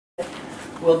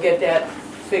we'll get that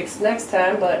fixed next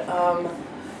time, but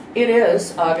it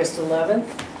is August 11th,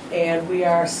 and we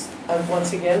are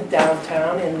once again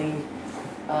downtown in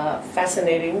the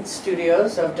fascinating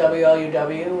studios of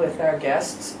WLUW with our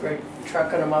guests. We're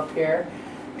trucking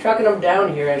them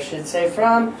down here, I should say,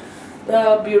 from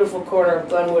the beautiful corner of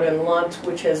Glenwood and Lunt,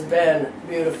 which has been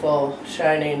beautiful,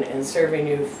 shining, and serving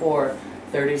you for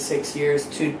 36 years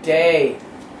today.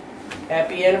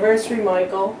 Happy anniversary,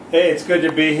 Michael. Hey, it's good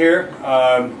to be here.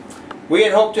 We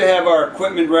had hoped to have our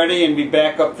equipment ready and be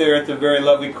back up there at the very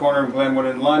lovely corner of Glenwood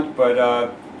and Lunt,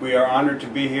 but we are honored to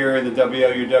be here in the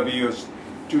WLUW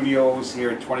studios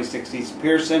here at 26 East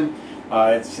Pearson.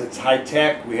 It's high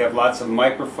tech. We have lots of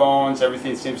microphones.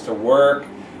 Everything seems to work,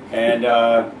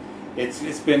 and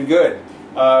it's been good.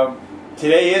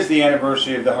 Today is the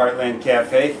anniversary of the Heartland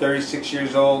Cafe. 36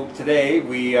 years old today.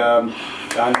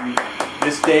 On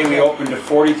this day we opened to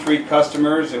 43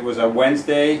 customers. It was a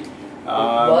Wednesday. It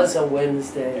was a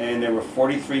Wednesday. And there were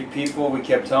 43 people. We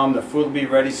kept telling them the food will be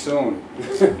ready soon.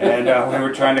 And we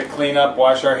were trying to clean up,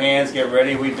 wash our hands, get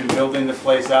ready. We've been building the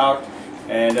place out.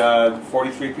 And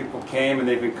 43 people came, and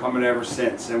they've been coming ever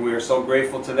since. And we are so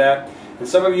grateful to that. And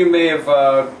some of you may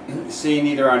have seen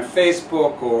either on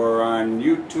Facebook or on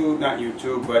YouTube, not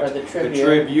YouTube, but the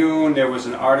Tribune. There was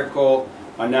an article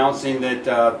announcing that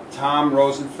Tom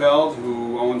Rosenfeld,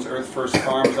 who owns Earth First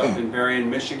Farms up in Berrien,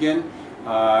 Michigan,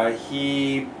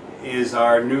 he is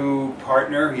our new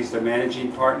partner. He's the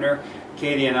managing partner.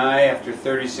 Katy and I, after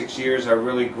 36 years, are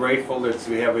really grateful that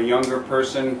we have a younger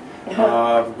person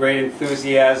of great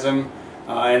enthusiasm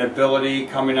and ability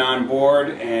coming on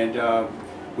board. And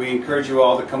we encourage you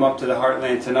all to come up to the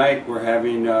Heartland tonight. We're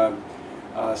having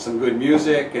some good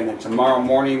music, and then tomorrow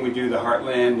morning we do the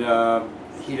Heartland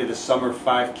Heat of the Summer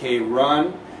 5K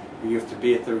run. You have to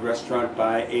be at the restaurant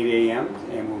by 8 a.m.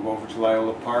 and we'll go over to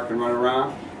Loyola Park and run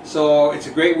around. So it's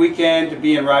a great weekend to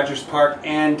be in Rogers Park,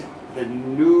 and the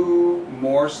new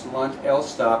Morse Lunt L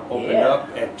stop opened up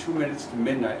at 2 minutes to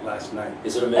midnight last night.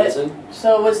 Is it amazing?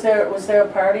 So was there a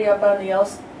party up on the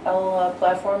L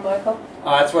platform, Michael?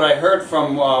 That's what I heard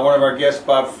from one of our guests,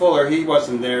 Bob Fuller. He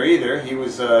wasn't there either. He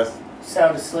was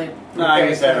sound asleep. No, he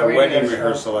was at a wedding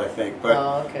rehearsal, I think.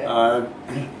 But okay.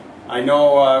 I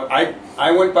know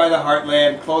I went by the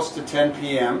Heartland close to 10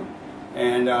 p.m.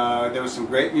 and there was some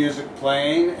great music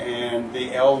playing, and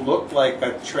the L looked like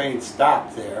a train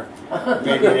stopped there,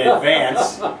 maybe in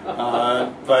advance.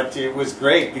 But it was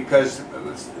great because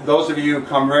those of you who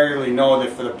come regularly know that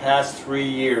for the past 3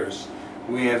 years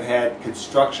we have had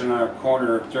construction on our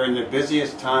corner during the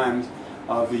busiest times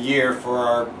of the year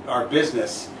for our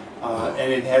business.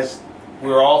 And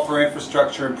we're all for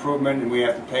infrastructure improvement, and we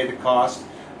have to pay the cost,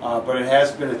 but it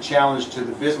has been a challenge to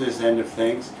the business end of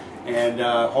things. And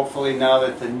hopefully now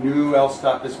that the new L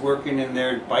stop is working and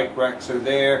their bike racks are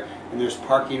there, and there's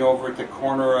parking over at the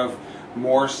corner of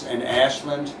Morse and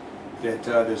Ashland, that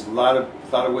there's a lot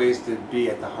of ways to be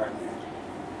at the Heartland.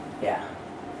 Yeah.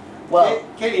 Well,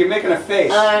 Katy, you're making a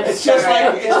face. It's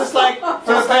sorry. just like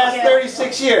for the past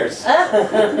 36 years.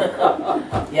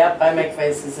 Yep, I make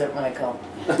faces at Michael.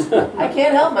 I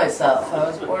can't help myself. I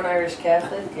was born Irish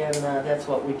Catholic, and that's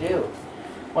what we do.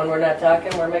 When we're not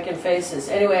talking, we're making faces.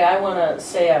 Anyway, I want to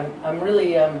say I'm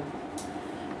really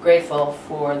grateful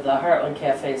for the Heartland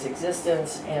Cafe's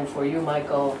existence, and for you,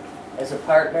 Michael, as a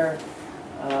partner.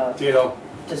 Ditto.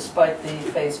 Despite the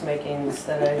face makings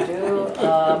that I do,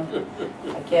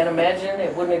 I can't imagine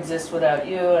it wouldn't exist without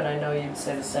you, and I know you'd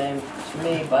say the same to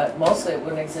me, but mostly it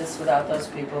wouldn't exist without those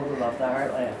people who love the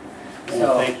Heartland.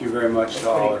 So thank you very much to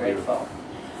all of you.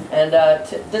 And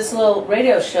this little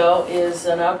radio show is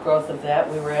an outgrowth of that.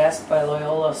 We were asked by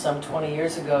Loyola some 20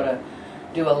 years ago to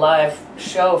do a live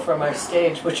show from our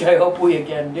stage, which I hope we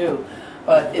again do.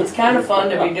 But it's kind of fun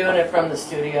to be doing it from the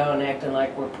studio and acting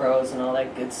like we're pros and all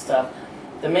that good stuff.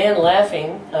 The man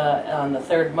laughing on the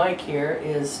third mic here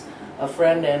is a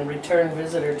friend and return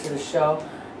visitor to the show,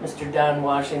 Mr. Don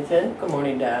Washington. Good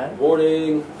morning, Don.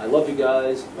 Morning. I love you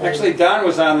guys. Actually, Don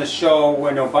was on the show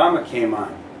when Obama came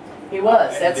on. He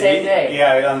was, that same day.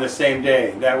 Yeah, on the same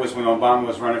day. That was when Obama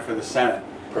was running for the Senate.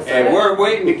 Perfect. And we're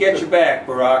waiting to get you back,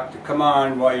 Barack, to come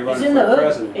on while you're running for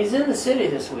president. He's in the city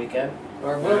this weekend.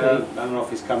 Or will be. I don't know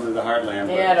if he's coming to the Heartland,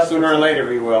 yeah, but sooner or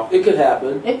later he will. It could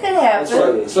happen. It could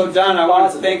happen. So Don, I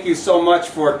want to thank you so much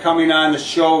for coming on the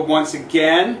show once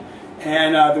again.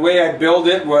 And the way I billed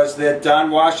it was that Don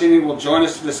Washington will join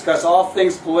us to discuss all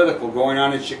things political going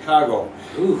on in Chicago,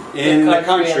 in the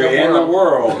country, and the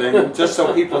world. And just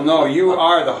so people know, you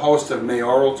are the host of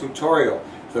Mayoral Tutorial,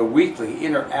 the weekly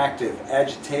interactive,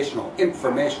 agitational,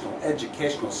 informational,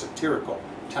 educational, satirical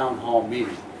town hall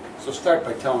meeting. So start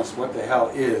by telling us what the hell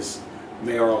is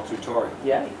mayoral tutorial.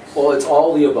 Yikes. Well, it's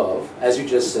all the above, as you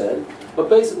just said. But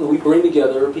basically, we bring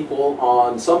together people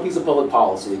on some piece of public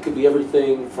policy. It could be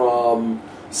everything from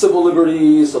civil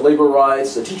liberties to labor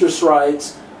rights to teacher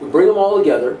strikes. We bring them all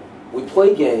together. We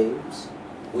play games.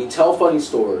 We tell funny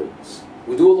stories.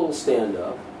 We do a little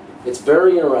stand-up. It's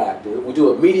very interactive. We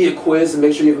do a media quiz and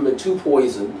make sure you haven't been too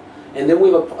poisoned. And then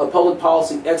we have a public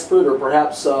policy expert or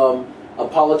perhaps a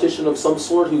politician of some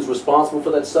sort who's responsible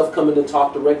for that stuff come in and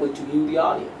talk directly to you, the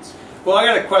audience. Well, I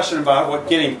got a question about what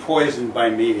getting poisoned by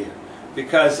media.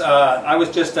 Because I was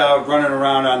just out running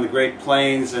around on the Great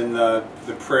Plains and the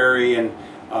prairie and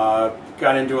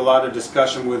got into a lot of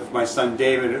discussion with my son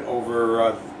David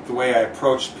over the way I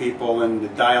approached people and the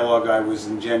dialogue I was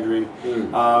engendering.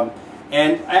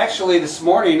 And actually this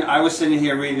morning I was sitting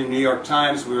here reading the New York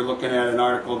Times. We were looking at an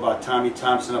article about Tommy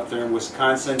Thompson up there in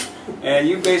Wisconsin. And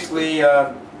you basically,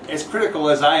 as critical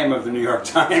as I am of the New York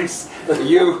Times,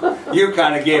 you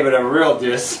kind of gave it a real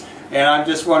diss. And I'm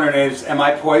just wondering, am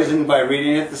I poisoned by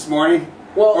reading it this morning?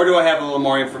 Well, or do I have a little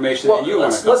more information than you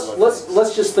want to come up with?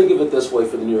 Let's just think of it this way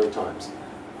for the New York Times.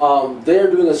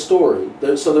 They're doing a story.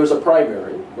 So there's a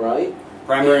primary, right?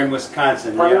 Primary in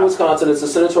Wisconsin. Primary in yeah. Wisconsin. It's a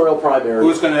senatorial primary.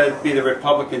 Who's going to be the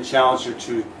Republican challenger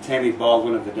to Tammy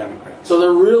Baldwin of the Democrats? So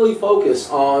they're really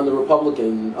focused on the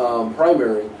Republican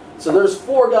primary. So there's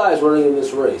 4 guys running in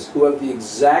this race who have the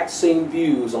exact same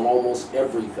views on almost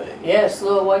everything. Yes,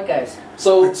 little white guys.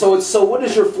 So what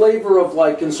is your flavor of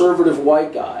like conservative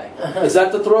white guy? Is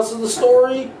that the thrust of the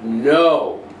story?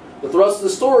 No. The thrust of the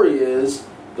story is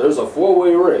there's a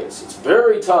 4-way race. It's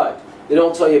very tight. They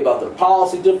don't tell you about their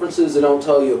policy differences. They don't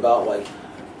tell you about like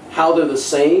how they're the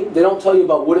same. They don't tell you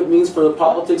about what it means for the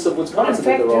politics of Wisconsin. What in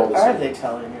fact they're all the are same. they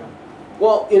telling you?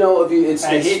 Well, you know, if you, it's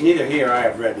Neither here or I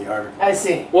have read the article. I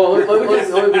see. well.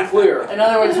 Let me be clear. In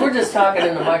other words, we're just talking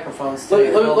in the microphones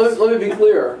today. Let me be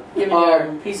clear. Give me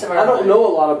your piece of our I don't mind. know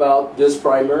a lot about this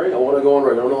primary. I want to go on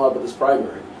record. I don't know a lot about this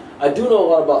primary. I do know a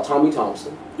lot about Tommy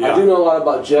Thompson. Yeah. I do know a lot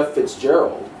about Jeff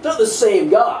Fitzgerald. They're the same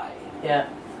guy. Yeah.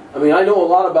 I mean, I know a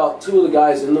lot about 2 of the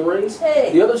guys in the race. Hey.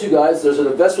 The other 2 guys, there's an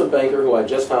investment banker who I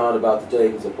just found out about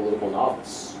today who's a political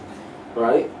novice.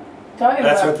 Right?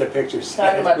 That's what the picture said.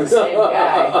 Talking about the same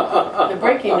guy. The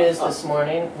breaking news this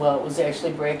morning, well, it was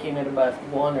actually breaking at about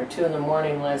 1 or 2 in the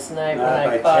morning last night when I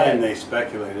By caught 10 it, they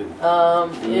speculated.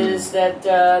 is that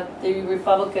the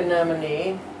Republican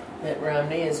nominee, Mitt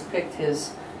Romney, has picked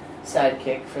his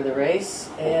sidekick for the race,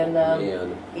 and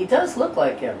Man. he does look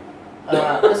like him.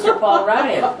 Mr. Paul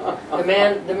Ryan,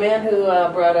 the man who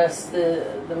brought us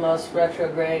the most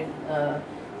retrograde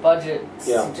budget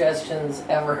suggestions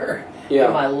ever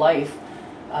in my life.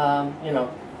 You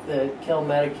know, the kill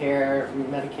Medicare,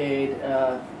 Medicaid,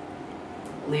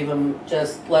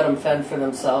 let them fend for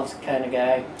themselves kind of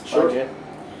guy budget.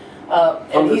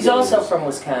 And he's also from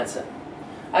Wisconsin.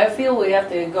 I feel we have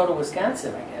to go to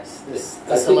Wisconsin, I guess,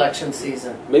 this election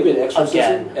season. Maybe an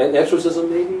exorcism? Again. An exorcism,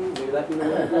 maybe? Maybe that be the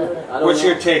way to do it? I don't What's know.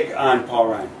 your take on Paul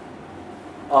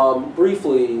Ryan?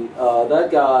 Briefly, that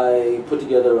guy put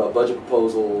together a budget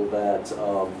proposal that,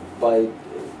 by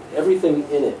everything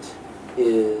in it,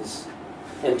 is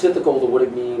antithetical to what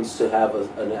it means to have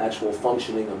an actual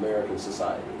functioning American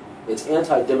society. It's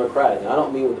anti-democratic, and I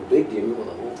don't mean with a big D, I mean with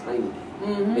a little tiny d.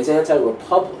 Mm-hmm. It's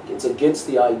anti-republic. It's against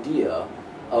the idea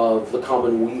of the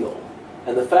common weal.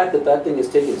 And the fact that that thing is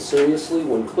taken seriously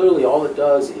when clearly all it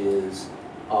does is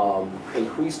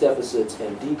increase deficits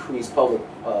and decrease public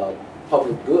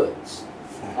goods.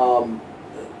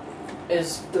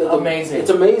 Is amazing. It's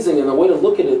amazing, and the way to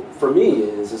look at it for me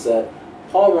is that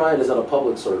Paul Ryan is not a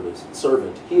public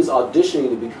servant. He is auditioning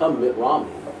to become Mitt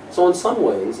Romney. So in some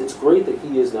ways, it's great that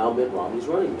he is now Mitt Romney's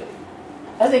running mate.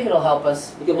 I think it'll help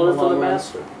us. He can learn from the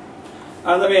master.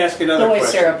 Let me ask you another The way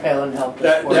question. Sarah Palin helped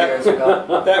us 4 years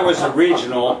ago. That was a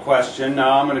regional question.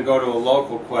 Now I'm going to go to a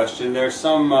local question. There's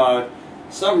some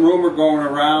rumor going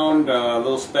around, a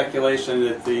little speculation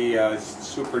that the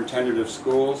superintendent of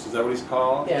schools, is that what he's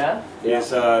called? Yeah.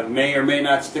 Is may or may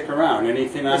not stick around.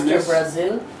 Anything on Mr. this?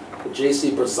 Brazil?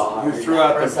 J.C. Brazard. Who threw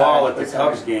out the Brazard, ball at the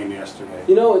Brazard. Cubs game yesterday?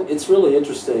 You know, it's really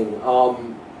interesting.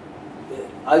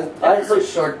 I That's heard. a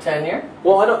short tenure.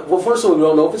 Well, first of all, we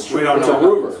don't know if it's true. We don't it's know. a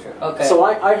rumor. It's true. Okay. So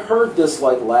I heard this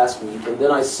like last week, and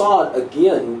then I saw it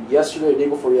again yesterday, the day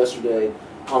before yesterday,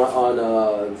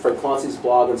 on Fred Clancy's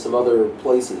blog and some other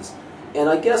places. And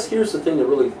I guess here's the thing that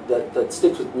really that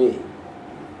sticks with me.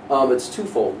 It's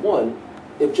twofold. One,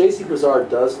 if J.C. Brazard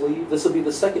does leave, this will be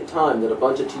the second time that a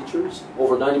bunch of teachers,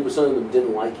 over 90% of them,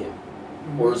 didn't like him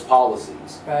or his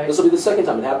policies. Right. This will be the second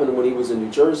time. It happened when he was in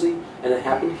New Jersey, and it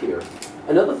happened here.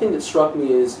 Another thing that struck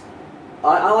me is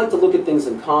I like to look at things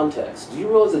in context. Do you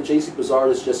realize that J.C.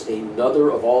 Broussard is just another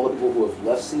of all the people who have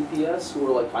left CPS, who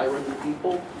are like high-ranking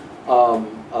people?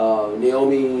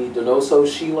 Naomi Donoso,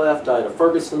 she left. Diana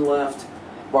Ferguson left.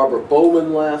 Barbara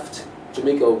Bowman left.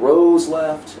 Jamiko Rose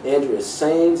left. Andrea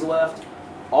Sains left.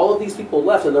 All of these people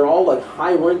left, and they're all like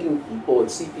high-ranking people at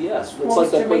CPS. It's What's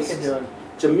like that Jamaica doing?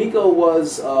 Jamiko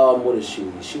was, what is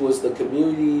she? She was the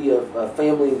community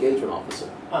family engagement officer.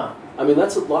 Huh. I mean,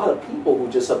 that's a lot of people who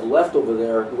just have left over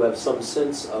there who have some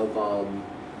sense of,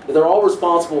 they're all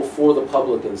responsible for the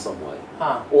public in some way.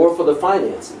 Huh. Or for the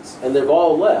finances, and they've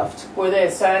all left. Were they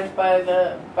assigned by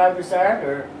Broussard,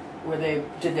 or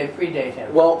did they predate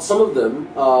him? Well, some of them,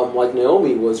 like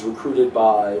Naomi, was recruited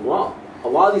by Rom. A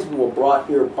lot of these people were brought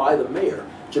here by the mayor.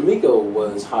 Jamiko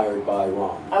was hired by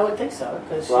Rom. I would think so,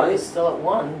 because she Right? was still at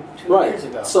one 2 Right. years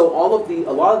ago. So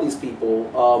a lot of these people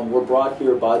were brought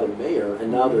here by the mayor,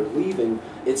 and now they're leaving.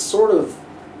 It's sort of,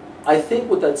 I think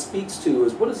what that speaks to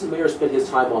is, what does the mayor spend his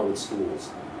time on with schools?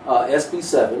 SB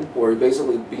 7, where he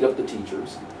basically beat up the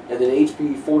teachers, and then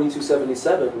HB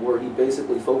 4277, where he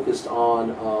basically focused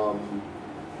on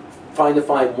trying to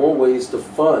find more ways to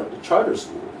fund charter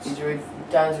schools.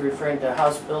 Don's referring to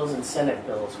House bills and Senate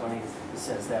bills when he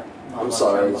says that. I'm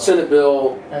sorry, Senate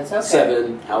Bill That's okay.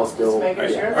 7, House Bill. Just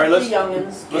making sure All right, that the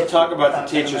youngins get let's talk about the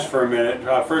talking teachers about. for a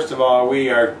minute. First of all, we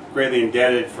are greatly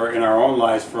indebted in our own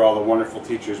lives for all the wonderful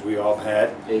teachers we all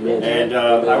had. Amen. And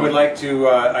Amen. I would like to,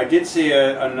 I did see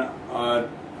an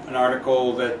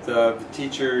article that the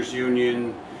teachers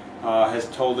union has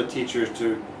told the teachers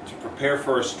to prepare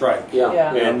for a strike. Yeah.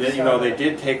 Yeah. And you know, they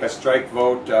did take a strike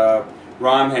vote.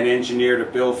 Rom had engineered a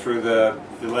bill through the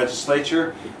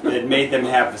legislature that made them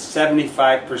have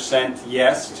 75%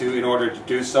 yes in order to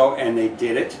do so, and they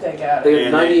did it. They got They-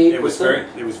 it. And it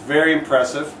 98%. was very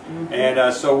impressive. Mm-hmm.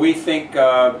 And so we think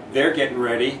they're getting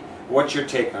ready. What's your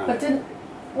take on But it? didn't,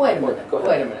 wait a minute, Go ahead.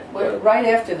 wait a minute. Go ahead. Right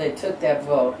after they took that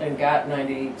vote and got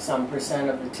 90-some%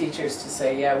 of the teachers to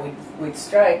say, yeah, we'd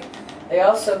strike, they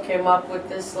also came up with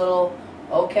this little,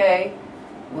 okay,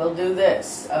 we'll do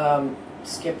this.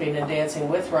 Skipping and dancing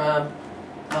with Ron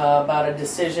about a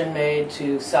decision made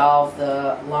to solve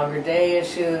the longer day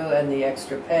issue and the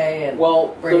extra pay and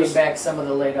Well, bringing there's- back some of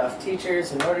the laid off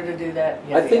teachers in order to do that.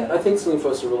 I think something for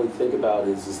us to really think about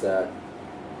is that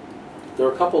there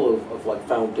are a couple of like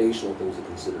foundational things to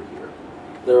consider here.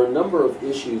 There are a number of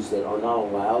issues that are not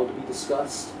allowed to be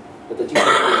discussed, but the teacher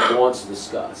union wants to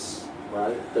discuss,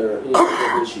 right? There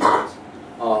are issues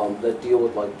that deal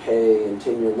with like pay and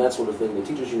tenure and that sort of thing. The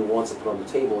teachers union wants to put on the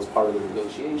table as part of the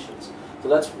negotiations. So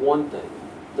that's one thing.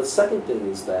 The second thing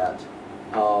is that,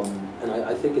 and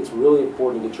I think it's really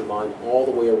important to get your mind all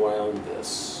the way around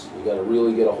this. You got to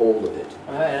really get a hold of it.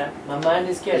 All right, my mind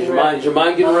is getting Is your ready.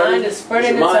 mind getting My ready? mind is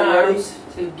spreading your its mind ready? arms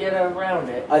to get around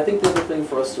it. I think the other thing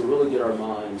for us to really get our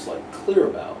minds like clear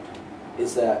about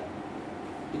is that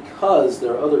because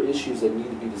there are other issues that need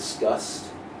to be discussed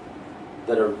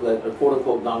that are quote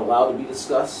unquote not allowed to be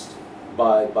discussed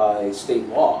by state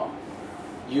law,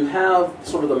 you have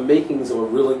sort of the makings of a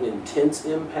really intense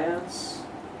impasse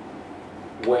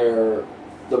where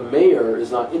the mayor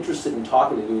is not interested in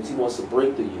talking to unions, he wants to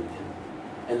break the union.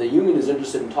 And the union is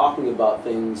interested in talking about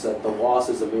things that the law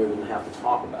says the mayor didn't have to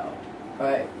talk about.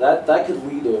 Right, That could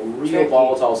lead to a real Tricky.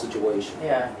 volatile situation.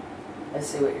 yeah. I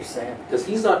see what you're saying. Because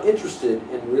he's not interested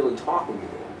in really talking to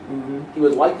them. Mm-hmm. He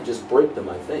would like to just break them,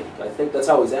 I think. I think that's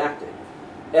how he's acting.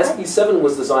 SB 7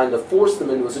 was designed to force them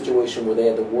into a situation where they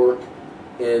had to work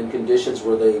in conditions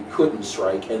where they couldn't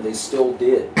strike, and they still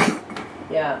did.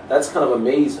 Yeah. That's kind of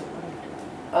amazing.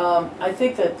 I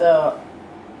think that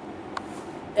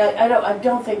I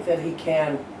don't think that he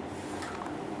can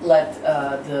let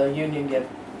the union get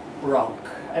broke.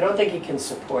 I don't think he can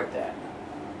support that.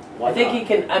 Why I think not? he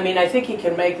can. I mean, I think he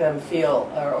can make them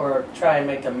feel, or try and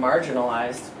make them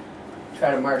marginalized.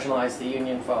 Try to marginalize the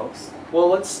union folks. Well,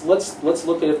 let's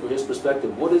look at it from his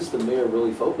perspective. What does the mayor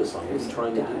really focus on? What's he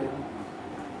trying to do?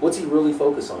 What's he really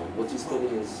focus on? What's he spending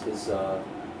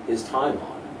his time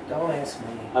on? Don't ask me.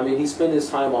 I mean, he spent his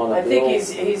time on a I think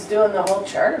bill. he's doing the whole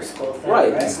charter school thing.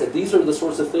 Right. Right. These are the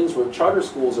sorts of things where charter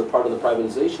schools are part of the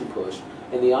privatization push.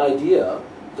 And the idea,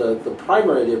 the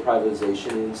primary idea of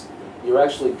privatization is you're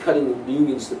actually cutting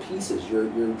unions to pieces.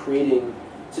 You're creating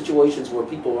situations where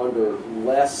people are under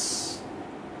less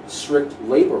strict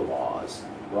labor laws,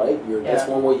 right? That's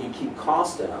Yeah. one way you keep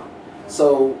costs down.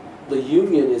 So the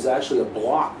union is actually a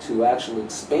block to actually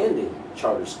expanding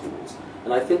charter schools.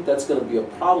 And I think that's going to be a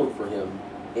problem for him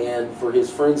and for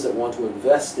his friends that want to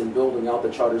invest in building out the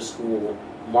charter school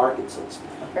market, so to speak.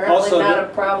 Apparently Also, not a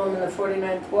problem in the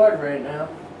 49th ward right now.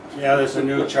 Yeah, there's a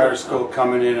new charter school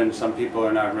coming in, and some people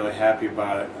are not really happy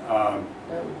about it.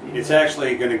 It's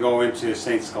actually going to go into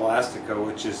St. Scholastica,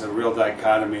 which is a real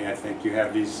dichotomy. I think you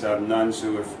have these nuns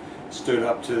who have stood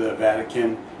up to the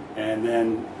Vatican, and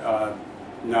then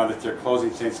now that they're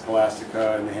closing St.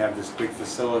 Scholastica and they have this big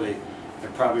facility,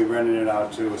 they're probably renting it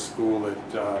out to a school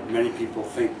that many people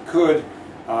think could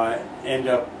end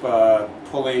up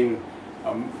pulling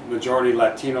majority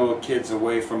Latino kids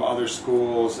away from other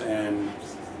schools and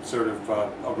sort of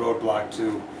a roadblock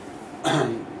to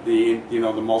the the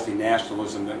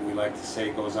multinationalism that we like to say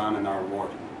goes on in our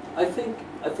ward. I think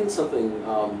something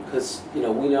because we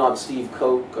now have Steve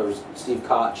Koch,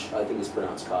 I think it's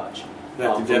pronounced Koch. Is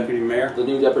that the deputy mayor? The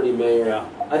new deputy mayor. Yeah.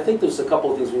 I think there's a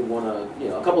couple of things we want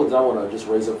to, a couple of things I want to just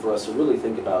raise up for us to really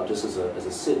think about just as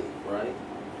a city, right?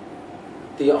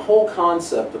 The whole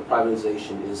concept of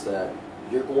privatization is that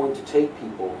you're going to take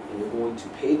people and you're going to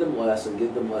pay them less and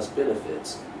give them less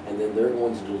benefits, and then they're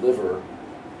going to deliver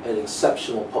an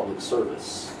exceptional public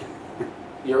service.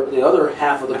 The other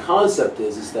half of the concept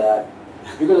is that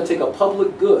you're going to take a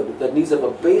public good that needs to have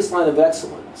a baseline of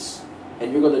excellence,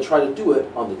 and you're going to try to do it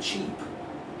on the cheap.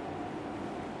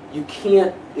 You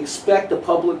can't expect a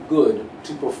public good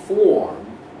to perform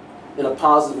in a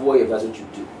positive way if that's what you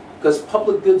do. Because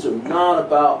public goods are not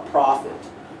about profit.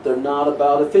 They're not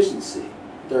about efficiency.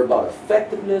 They're about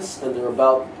effectiveness, and they're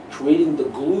about creating the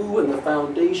glue and the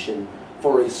foundation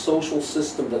for a social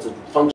system that's a function.